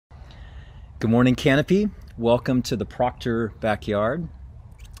Good morning, Canopy. Welcome to the Proctor Backyard.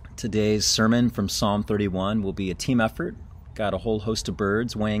 Today's sermon from Psalm 31 will be a team effort. Got a whole host of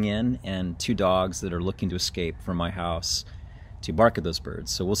birds weighing in and two dogs that are looking to escape from my house to bark at those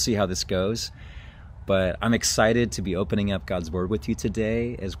birds. So we'll see how this goes. But I'm excited to be opening up God's Word with you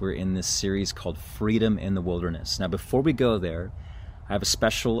today as we're in this series called Freedom in the Wilderness. Now, before we go there, I have a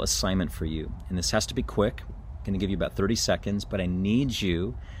special assignment for you. And this has to be quick. I'm going to give you about 30 seconds, but I need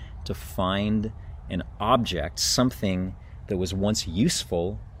you to find an object, something that was once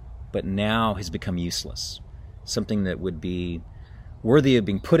useful, but now has become useless. Something that would be worthy of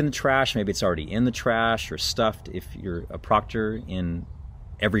being put in the trash. Maybe it's already in the trash or stuffed if you're a proctor in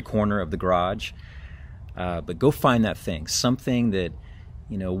every corner of the garage. But go find that thing, something that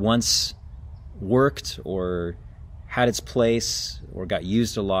once worked or had its place or got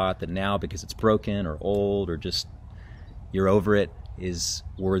used a lot, that now, because it's broken or old or just you're over it, is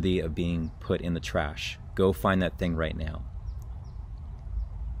worthy of being put in the trash. Go find that thing right now.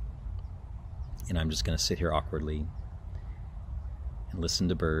 And I'm just going to sit here awkwardly and listen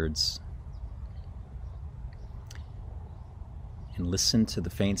to birds and listen to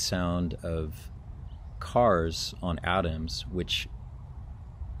the faint sound of cars on Adams, which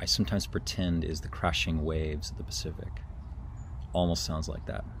I sometimes pretend is the crashing waves of the Pacific. Almost sounds like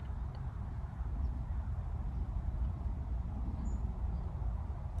that.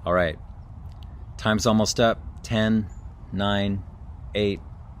 All right, time's almost up. 10, 9, 8,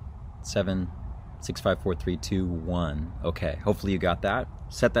 7, 6, 5, 4, 3, 2, 1. Okay, hopefully you got that.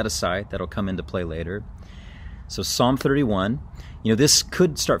 Set that aside. That'll come into play later. So Psalm 31, this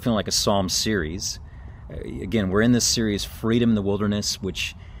could start feeling like a psalm series. Again, we're in this series, Freedom in the Wilderness,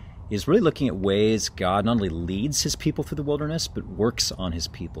 which is really looking at ways God not only leads his people through the wilderness, but works on his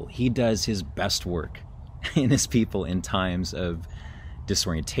people. He does his best work in his people in times of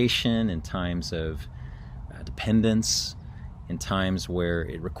disorientation, in times of dependence, in times where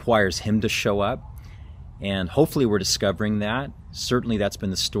it requires him to show up. And hopefully we're discovering that. Certainly that's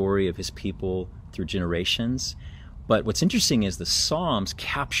been the story of his people through generations. But what's interesting is the Psalms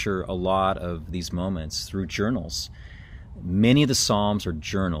capture a lot of these moments through journals. Many of the Psalms are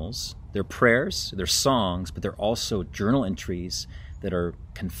journals. They're prayers, they're songs, but they're also journal entries that are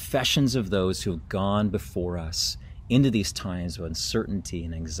confessions of those who have gone before us into these times of uncertainty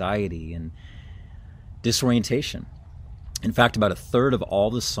and anxiety and disorientation. In fact, about a third of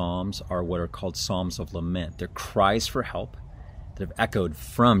all the Psalms are what are called Psalms of Lament. They're cries for help that have echoed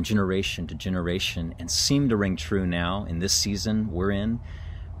from generation to generation and seem to ring true now in this season we're in,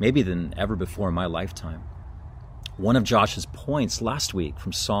 maybe than ever before in my lifetime. One of Josh's points last week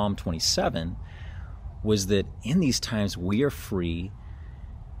from Psalm 27 was that in these times we are free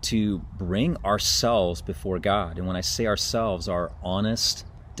to bring ourselves before God. And when I say ourselves, our honest,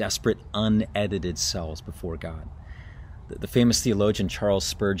 desperate, unedited selves before God. The famous theologian Charles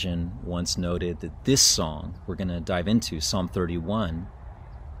Spurgeon once noted that this song we're going to dive into, Psalm 31,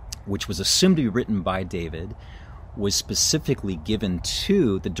 which was assumed to be written by David, was specifically given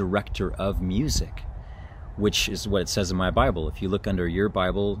to the director of music, which is what it says in my Bible. If you look under your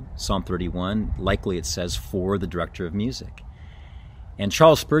Bible, Psalm 31, likely it says for the director of music. And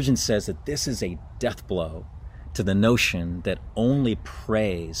Charles Spurgeon says that this is a death blow to the notion that only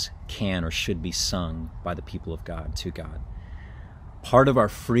praise can or should be sung by the people of God to God. Part of our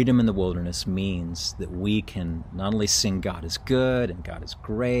freedom in the wilderness means that we can not only sing God is good and God is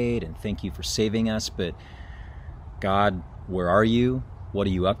great and thank you for saving us, but God, where are you? What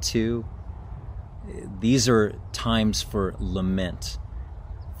are you up to? These are times for lament,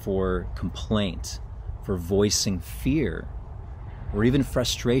 for complaint, for voicing fear, or even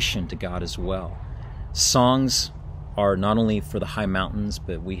frustration to God as well. Songs are not only for the high mountains,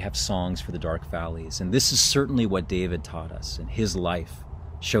 but we have songs for the dark valleys. And this is certainly what David taught us in his life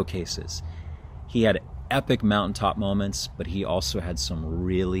showcases. He had epic mountaintop moments, but he also had some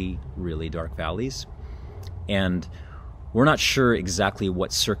really, really dark valleys. And we're not sure exactly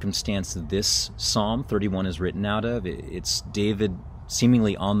what circumstance this Psalm 31 is written out of. It's David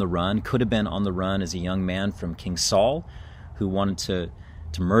seemingly on the run, could have been on the run as a young man from King Saul, who wanted to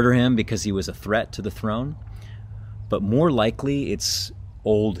murder him because he was a threat to the throne. But more likely, it's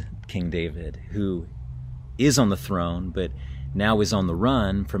old King David, who is on the throne, but now is on the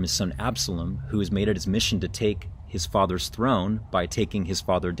run from his son Absalom, who has made it his mission to take his father's throne by taking his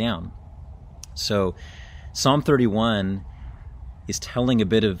father down. So Psalm 31 is telling a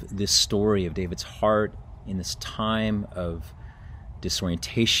bit of this story of David's heart in this time of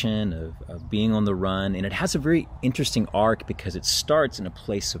disorientation, of being on the run. And it has a very interesting arc because it starts in a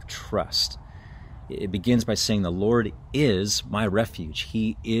place of trust. It begins by saying the Lord is my refuge.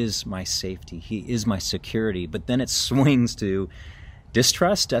 He is my safety. He is my security. But then it swings to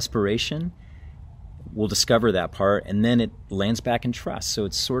distrust, desperation. We'll discover that part, and then it lands back in trust. So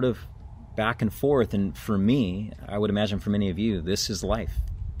it's sort of back and forth. And for me, I would imagine for many of you, this is life.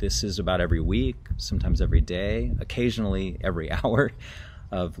 This is about every week, sometimes every day, occasionally every hour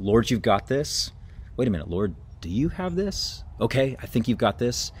of, Lord, you've got this. Wait a minute, Lord, do you have this? Okay, I think you've got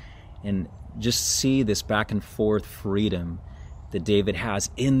this. And just see this back and forth freedom that David has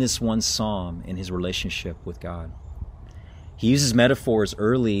in this one psalm in his relationship with God. He uses metaphors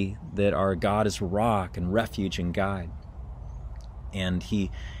early that our God is rock and refuge and guide. And he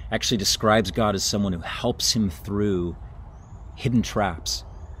actually describes God as someone who helps him through hidden traps.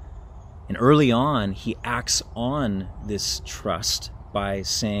 And early on, he acts on this trust by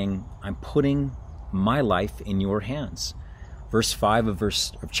saying, I'm putting my life in your hands. Verse 5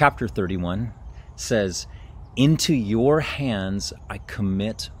 of chapter 31 says, into your hands I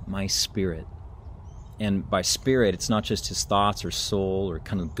commit my spirit. And by spirit, it's not just his thoughts or soul or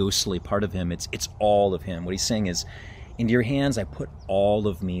kind of ghostly part of him. It's all of him. What he's saying is, into your hands I put all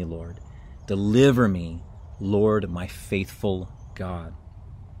of me, Lord. Deliver me, Lord, my faithful God.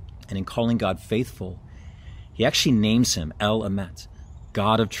 And in calling God faithful, he actually names him El Emet,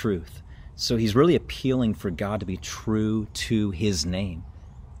 God of truth. So he's really appealing for God to be true to his name.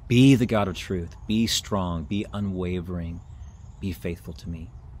 Be the God of truth. Be strong. Be unwavering. Be faithful to me.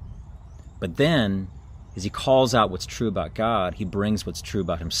 But then, as he calls out what's true about God, he brings what's true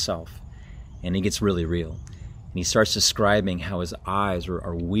about himself. And he gets really real. And he starts describing how his eyes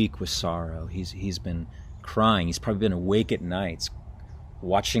are weak with sorrow. He's been crying. He's probably been awake at nights,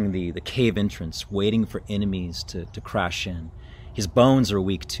 watching the cave entrance, waiting for enemies to crash in. His bones are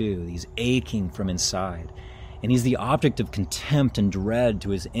weak too. He's aching from inside. And he's the object of contempt and dread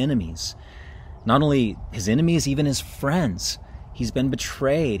to his enemies. Not only his enemies, even his friends. He's been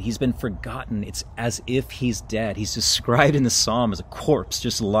betrayed. He's been forgotten. It's as if he's dead. He's described in the psalm as a corpse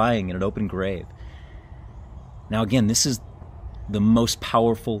just lying in an open grave. Now again, this is the most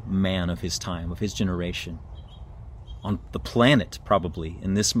powerful man of his time, of his generation. On the planet, probably,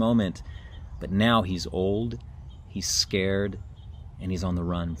 in this moment. But now he's old, he's scared, and he's on the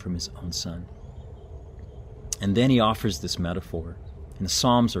run from his own son. And then he offers this metaphor. And the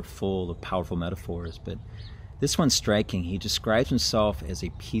Psalms are full of powerful metaphors, but this one's striking. He describes himself as a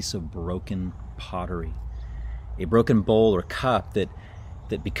piece of broken pottery, a broken bowl or cup that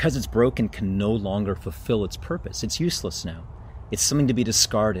because it's broken can no longer fulfill its purpose. It's useless now. It's something to be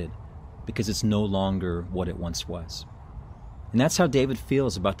discarded because it's no longer what it once was. And that's how David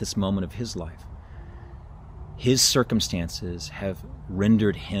feels about this moment of his life. His circumstances have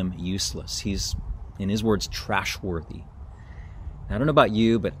rendered him useless. He's, in his words, trash-worthy. I don't know about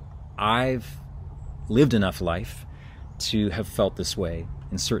you, but I've lived enough life to have felt this way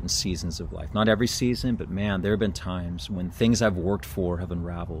in certain seasons of life. Not every season, but man, there have been times when things I've worked for have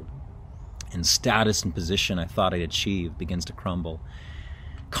unraveled, and status and position I thought I'd achieved begins to crumble.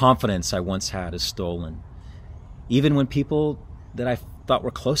 Confidence I once had is stolen. Even when people that I thought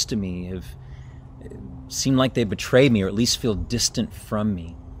were close to me have seemed like they betrayed me, or at least feel distant from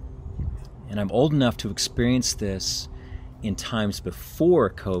me. And I'm old enough to experience this in times before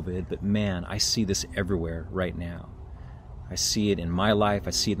COVID, but man, I see this everywhere right now. I see it in my life, I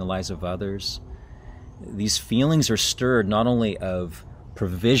see it in the lives of others. These feelings are stirred not only of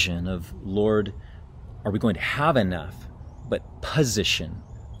provision, of Lord, are we going to have enough, but position.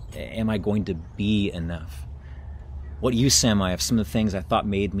 Am I going to be enough? What use am I if some of the things I thought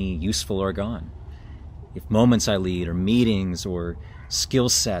made me useful are gone? If moments I lead, or meetings, or skill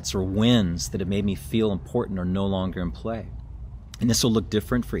sets, or wins that have made me feel important are no longer in play. And this will look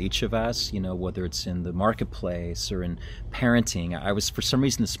different for each of us, whether it's in the marketplace or in parenting. I was, for some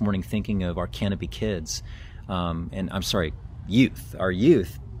reason this morning, thinking of our Canopy kids, youth, our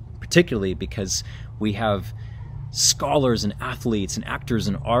youth, particularly because we have scholars and athletes and actors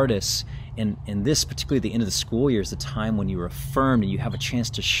and artists, and this, particularly at the end of the school year, is the time when you're affirmed and you have a chance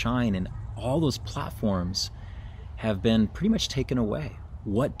to shine, and all those platforms have been pretty much taken away.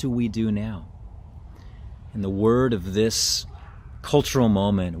 What do we do now? And the word of this cultural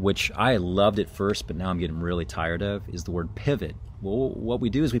moment, which I loved at first, but now I'm getting really tired of, is the word pivot. Well, what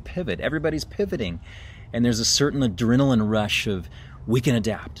we do is we pivot. Everybody's pivoting. And there's a certain adrenaline rush of, we can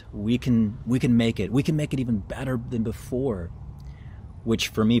adapt. We can make it. We can make it even better than before. Which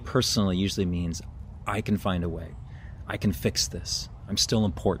for me personally usually means I can find a way. I can fix this. I'm still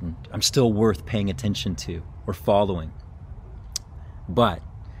important. I'm still worth paying attention to or following. But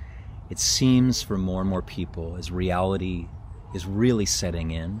it seems for more and more people, as reality is really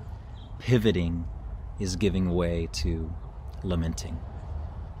setting in, pivoting is giving way to lamenting.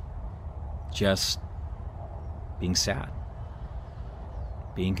 Just being sad,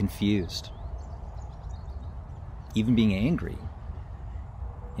 being confused, even being angry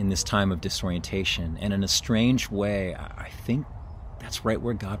in this time of disorientation. And in a strange way, I think that's right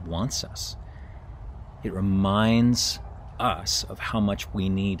where God wants us. It reminds us of how much we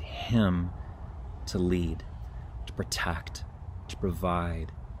need Him to lead, to protect, to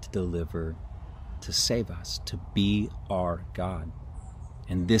provide, to deliver, to save us, to be our God.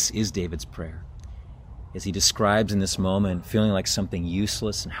 And this is David's prayer. As he describes in this moment feeling like something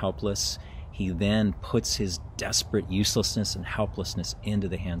useless and helpless, he then puts his desperate uselessness and helplessness into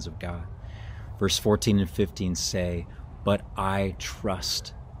the hands of God. Verse 14 and 15 say, "But I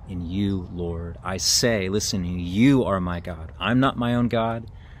trust in you, Lord. I say, listen, you are my God. I'm not my own God.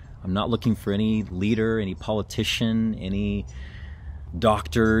 I'm not looking for any leader, any politician, any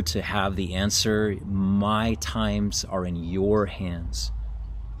doctor to have the answer. My times are in your hands."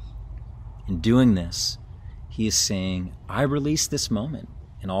 In doing this, he is saying, I release this moment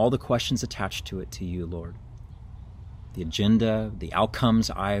and all the questions attached to it to you, Lord. The agenda, the outcomes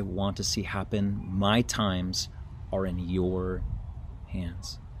I want to see happen, my times are in your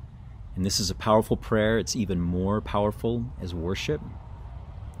hands. And this is a powerful prayer. It's even more powerful as worship.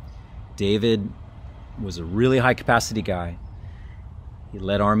 David was a really high capacity guy. He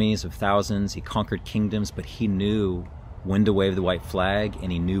led armies of thousands, he conquered kingdoms, but he knew when to wave the white flag,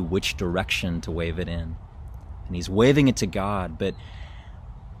 and he knew which direction to wave it in. And he's waving it to God, but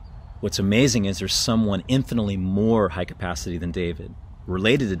what's amazing is there's someone infinitely more high capacity than David,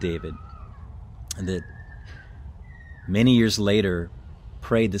 related to David, and that many years later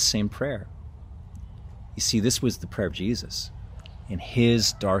prayed the same prayer. You see, this was the prayer of Jesus. In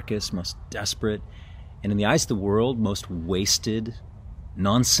his darkest, most desperate, and in the eyes of the world, most wasted,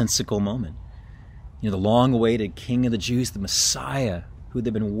 nonsensical moment. You know, the long-awaited King of the Jews, the Messiah, who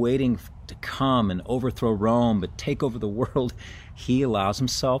they've been waiting to come and overthrow Rome, but take over the world, he allows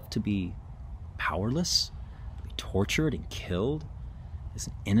himself to be powerless, to be tortured and killed as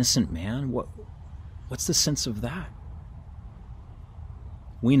an innocent man. What's the sense of that?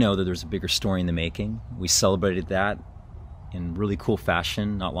 We know that there's a bigger story in the making. We celebrated that in really cool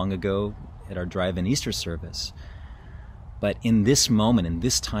fashion not long ago at our drive-in Easter service. But in this moment, in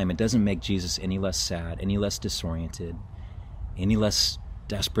this time, it doesn't make Jesus any less sad, any less disoriented, any less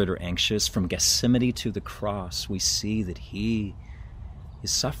desperate or anxious. From Gethsemane to the cross, we see that he is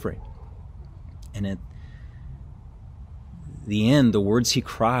suffering. And at the end, the words he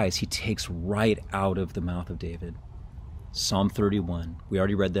cries, he takes right out of the mouth of David. Psalm 31, we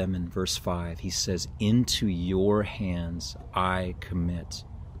already read them in verse 5. He says, "Into your hands I commit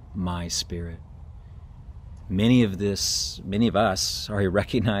my spirit." Many of us already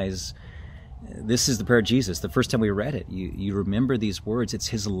recognize this is the prayer of Jesus. The first time we read it, you remember these words. It's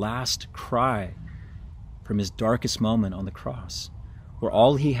his last cry from his darkest moment on the cross, where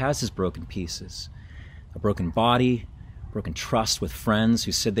all he has is broken pieces, a broken body, broken trust with friends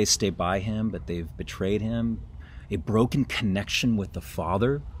who said they'd stay by him, but they've betrayed him, a broken connection with the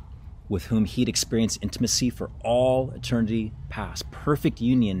Father, with whom he'd experienced intimacy for all eternity past. Perfect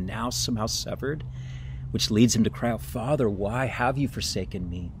union now somehow severed, which leads him to cry out, "Father, why have you forsaken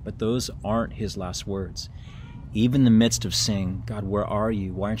me?" But those aren't his last words. Even in the midst of saying, "God, where are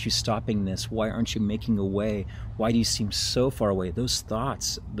you? Why aren't you stopping this? Why aren't you making a way? Why do you seem so far away?" Those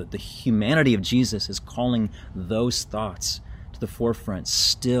thoughts, the humanity of Jesus is calling those thoughts to the forefront.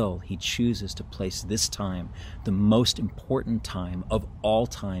 Still, he chooses to place this time, the most important time of all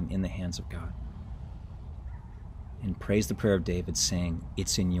time, in the hands of God. And prays the prayer of David, saying,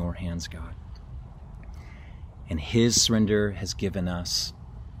 "It's in your hands, God." And his surrender has given us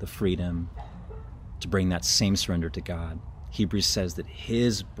the freedom to bring that same surrender to God. Hebrews says that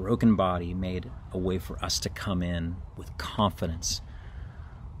his broken body made a way for us to come in with confidence,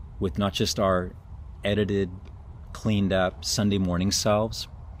 with not just our edited, cleaned up Sunday morning selves,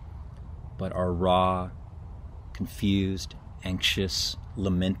 but our raw, confused, anxious,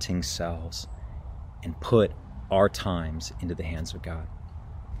 lamenting selves, and put our times into the hands of God.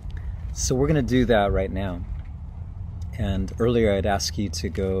 So we're going to do that right now. And earlier I'd ask you to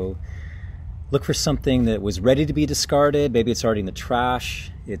go look for something that was ready to be discarded. Maybe it's already in the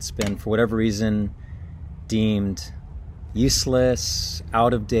trash. It's been, for whatever reason, deemed useless,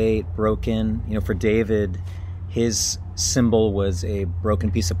 out of date, broken. You know, for David, his symbol was a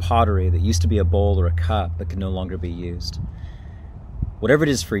broken piece of pottery that used to be a bowl or a cup but could no longer be used. Whatever it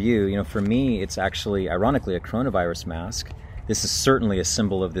is for you, you know, for me, it's actually, ironically, a coronavirus mask. This is certainly a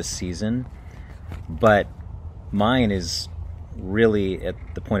symbol of this season, but mine is really at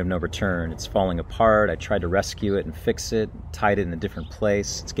the point of no return. It's falling apart. I tried to rescue it and fix it, tied it in a different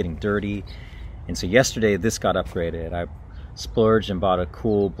place. It's getting dirty. And so yesterday this got upgraded. I splurged and bought a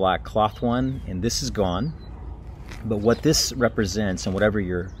cool black cloth one, and this is gone. But what this represents, and whatever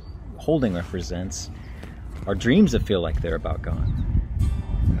you're holding represents, are dreams that feel like they're about gone.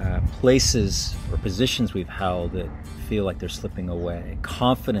 Places or positions we've held that feel like they're slipping away.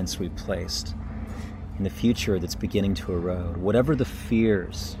 Confidence we've placed in the future that's beginning to erode. Whatever the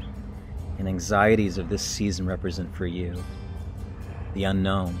fears and anxieties of this season represent for you, the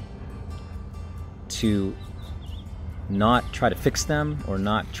unknown, to not try to fix them or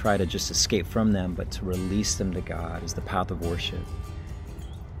not try to just escape from them, but to release them to God is the path of worship.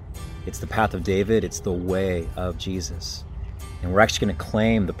 It's the path of David. It's the way of Jesus. And we're actually going to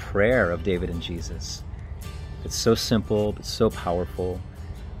claim the prayer of David and Jesus. It's so simple, but so powerful.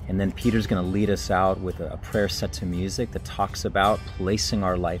 And then Peter's going to lead us out with a prayer set to music that talks about placing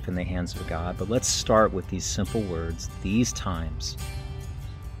our life in the hands of God. But let's start with these simple words: these times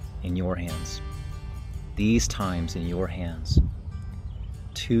in your hands. These times in your hands.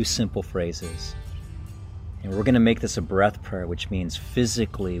 Two simple phrases. And we're going to make this a breath prayer, which means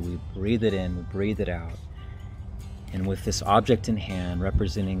physically we breathe it in, we breathe it out. And with this object in hand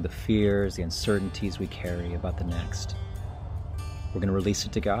representing the fears, the uncertainties we carry about the next, we're going to release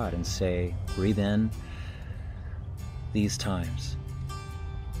it to God and say, breathe in these times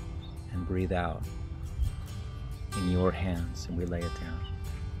and breathe out in your hands, and we lay it down.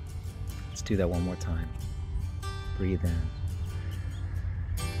 Let's do that one more time. Breathe in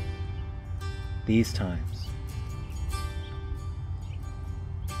these times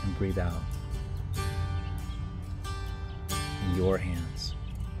and breathe out in your hands,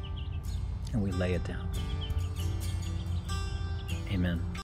 and we lay it down. Amen.